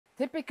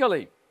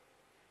Typically,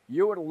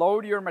 you would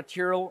load your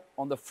material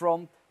on the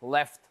front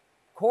left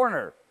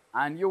corner,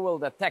 and you will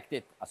detect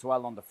it as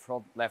well on the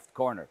front left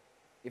corner.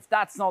 If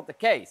that's not the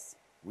case,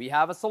 we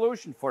have a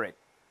solution for it.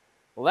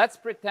 Let's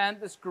pretend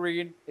the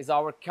screen is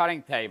our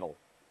cutting table.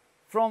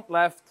 Front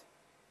left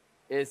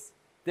is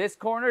this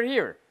corner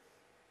here,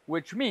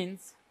 which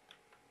means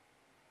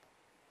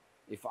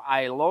if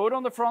I load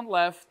on the front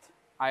left,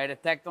 I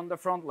detect on the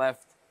front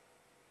left,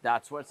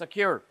 that's what's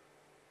secure.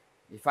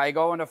 If I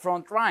go on the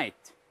front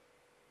right,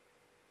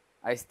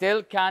 I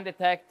still can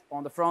detect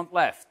on the front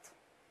left.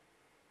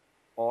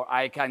 Or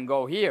I can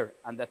go here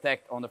and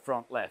detect on the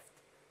front left.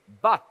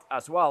 But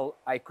as well,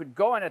 I could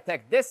go and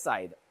detect this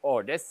side,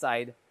 or this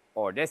side,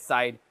 or this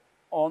side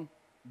on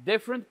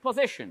different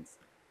positions.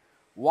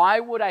 Why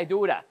would I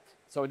do that?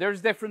 So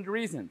there's different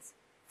reasons.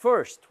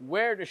 First,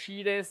 where the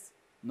sheet is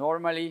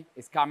normally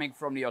is coming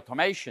from the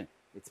automation.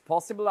 It's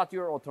possible that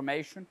your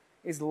automation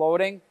is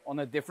loading on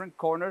a different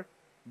corner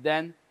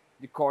than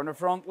the corner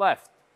front left.